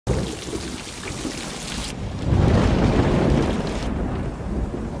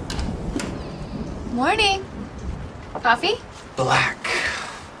Morning. Coffee? Black.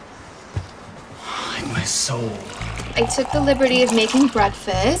 Like my soul. I took the liberty of making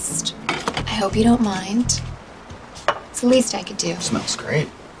breakfast. I hope you don't mind. It's the least I could do. Smells great.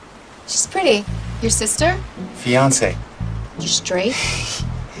 She's pretty. Your sister? Fiance. You're straight?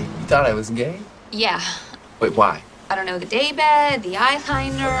 You thought I was gay? Yeah. Wait, why? I don't know, the daybed, the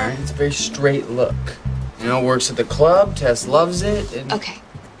eyeliner. Alright, it's a very straight look. You know, works at the club, Tess loves it, and... Okay.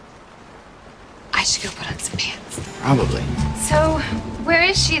 I should go put on some pants. Probably. So, where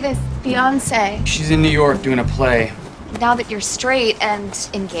is she, this Beyonce? She's in New York doing a play. Now that you're straight and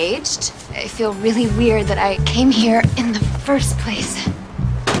engaged, I feel really weird that I came here in the first place.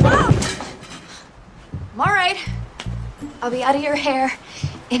 I'm all right. I'll be out of your hair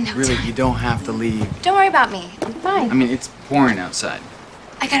in no Really, time. you don't have to leave. Don't worry about me. I'm fine. I mean, it's pouring outside.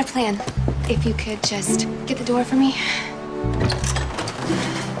 I got a plan. If you could just get the door for me.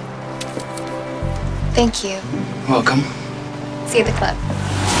 Thank you. Welcome. See you at the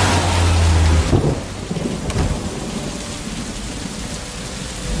club.